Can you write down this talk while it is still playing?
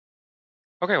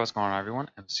Okay, what's going on, everyone?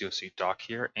 MCOC Doc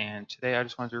here, and today I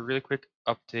just wanted to do a really quick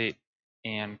update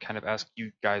and kind of ask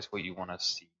you guys what you want to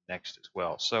see next as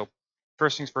well. So,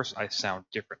 first things first, I sound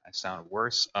different. I sound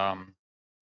worse.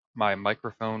 My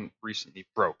microphone recently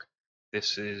broke.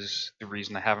 This is the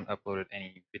reason I haven't uploaded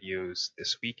any videos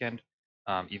this weekend,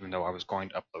 even though I was going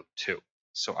to upload two.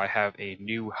 So I have a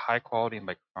new high quality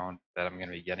microphone that I'm going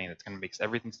to be getting that's going to make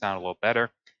everything sound a little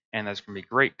better. And that's going to be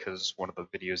great because one of the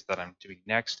videos that I'm doing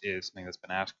next is something that's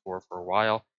been asked for a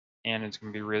while, and it's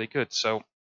going to be really good. So,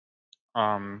 like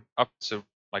I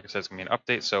said, it's going to be an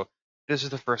update. So this is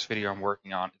the first video I'm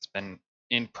working on. It's been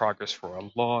in progress for a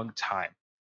long time.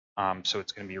 So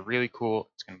it's going to be really cool.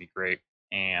 It's going to be great,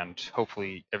 and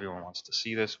hopefully everyone wants to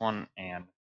see this one, and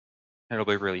it'll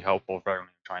be really helpful for everyone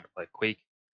trying to play Quake.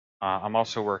 I'm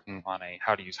also working on a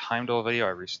how to use Heimdall video.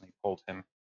 I recently pulled him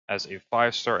as a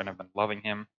 5-star, and I've been loving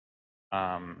him.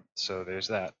 So there's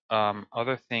that.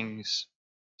 Other things.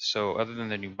 So other than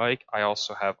the new mic, I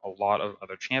also have a lot of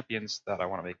other champions that I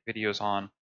want to make videos on.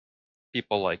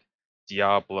 People like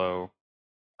Diablo,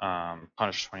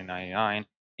 Punish 2099,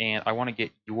 and I want to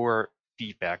get your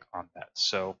feedback on that.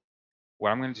 So what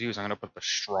I'm going to do is I'm going to put the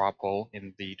straw poll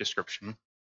in the description,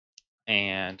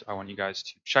 and I want you guys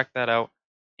to check that out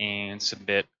and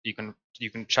submit. You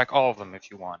can check all of them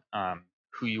if you want.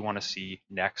 Who you want to see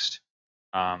next.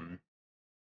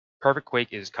 Perfect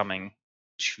Quake is going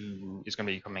to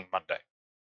be coming Monday.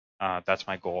 That's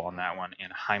my goal on that one,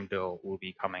 and Heimdall will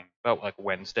be coming about like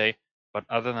Wednesday. But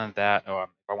other than that, if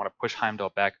I want to push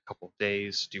Heimdall back a couple of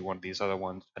days, do one of these other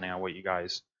ones, depending on what you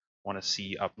guys want to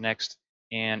see up next.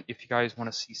 And if you guys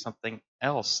want to see something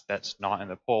else that's not in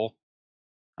the poll,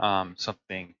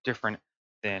 something different,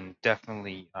 then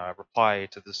definitely reply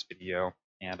to this video,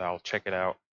 and I'll check it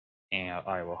out. And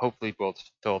I will hopefully be able to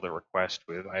fulfill the request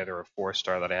with either a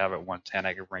 4-star that I have at 110.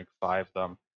 I can rank 5 of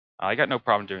them. I got no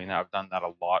problem doing that. I've done that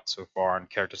a lot so far on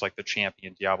characters like the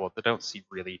Champion, Diablo, that don't see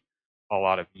really a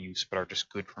lot of use, but are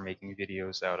just good for making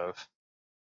videos out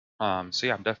of. So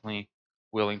yeah, I'm definitely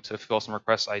willing to fill some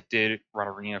requests. I did run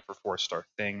Arena for 4-star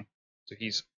thing, so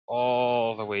he's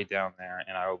all the way down there,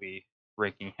 and I will be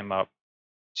ranking him up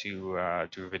to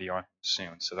do a video on him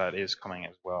soon. So that is coming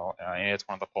as well, and it's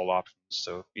one of the poll options.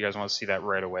 So if you guys want to see that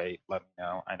right away, let me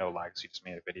know. I know Legacy just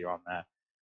made a video on that,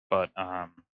 but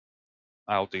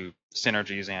I'll do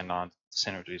synergies and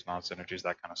non-synergies,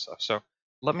 that kind of stuff. So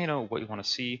let me know what you want to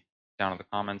see down in the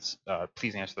comments.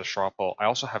 Please answer the straw poll. I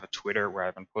also have a Twitter where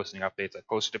I've been posting updates. I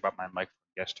posted about my microphone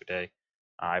yesterday.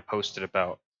 I posted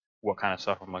about what kind of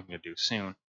stuff I'm looking to do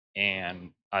soon,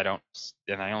 and I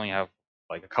only have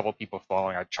like a couple people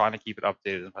following. I try to keep it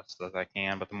updated as much as I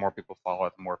can, but the more people follow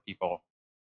it,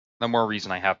 the more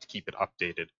reason I have to keep it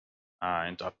updated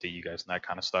and to update you guys and that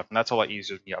kind of stuff. And that's a lot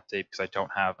easier to update because I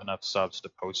don't have enough subs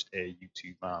to post a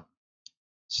YouTube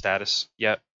status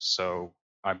yet. So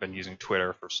I've been using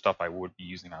Twitter for stuff I would be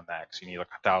using on that because you need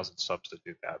like 1,000 subs to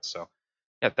do that. So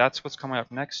yeah, that's what's coming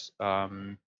up next.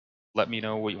 Let me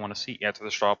know what you want to see. Answer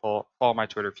the straw poll. Follow my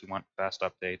Twitter if you want fast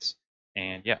updates.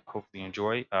 And yeah, hopefully you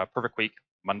enjoy. Perfect Week,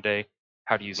 Monday.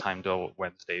 How to use Heimdall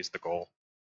Wednesday is the goal.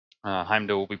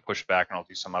 Heimdall will be pushed back, and I'll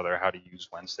do some other how to use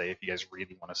Wednesday if you guys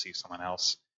really want to see someone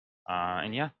else.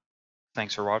 And yeah,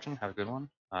 thanks for watching. Have a good one.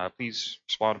 Please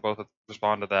respond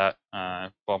to that.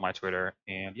 Follow my Twitter,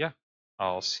 and yeah,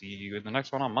 I'll see you in the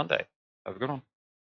next one on Monday. Have a good one.